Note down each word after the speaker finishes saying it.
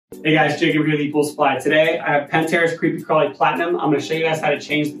Hey guys, Jacob here with ePoolSupply. Today I have Pentair's Kreepy Krauly Platinum. I'm going to show you guys how to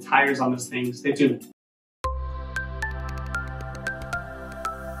change the tires on this thing. Stay tuned.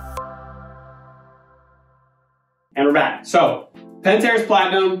 And we're back. So Pentair's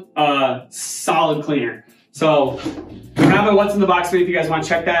Platinum, solid cleaner. So I have a what's in the box video if you guys want to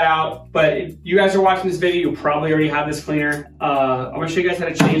check that out. But if you guys are watching this video, you probably already have this cleaner. I'm going to show you guys how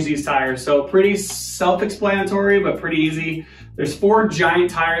to change these tires. So pretty self-explanatory, but pretty easy. There's 4 giant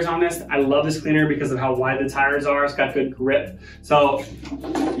tires on this. I love this cleaner because of how wide the tires are. It's got good grip. So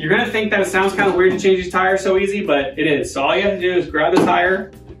you're going to think that it sounds kind of weird to change these tires so easy, but it is. So all you have to do is grab the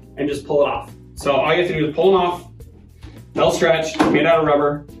tire and just pull it off. So all you have to do is pull it off. They'll stretch, made out of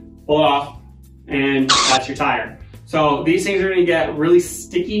rubber, pull it off, and that's your tire. So these things are gonna get really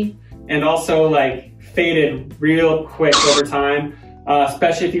sticky and also like faded real quick over time,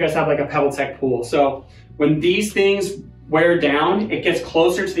 especially if you guys have like a PebbleTech pool. So when these things wear down, it gets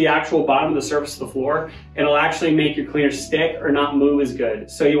closer to the actual bottom of the surface of the floor. It'll actually make your cleaner stick or not move as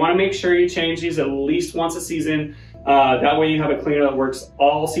good. So you wanna make sure you change these at least once a season. That way you have a cleaner that works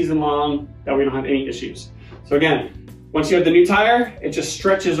all season long, that way you don't have any issues. So again, once you have the new tire, it just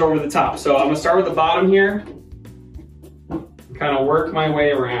stretches over the top. So I'm gonna start with the bottom here, kind of work my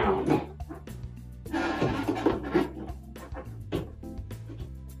way around.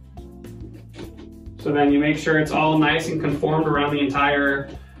 So then you make sure it's all nice and conformed around the entire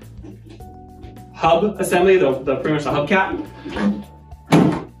hub assembly, pretty much the hubcap.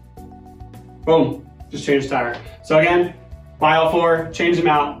 Boom, just change the tire. So again, buy all 4, change them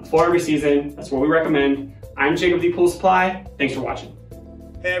out, 4 every season. That's what we recommend. I'm Jacob with ePoolSupply. Thanks for watching.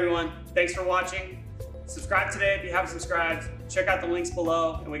 Hey everyone, thanks for watching. Subscribe today if you haven't subscribed. Check out the links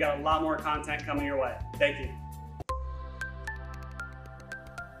below, and we got a lot more content coming your way. Thank you.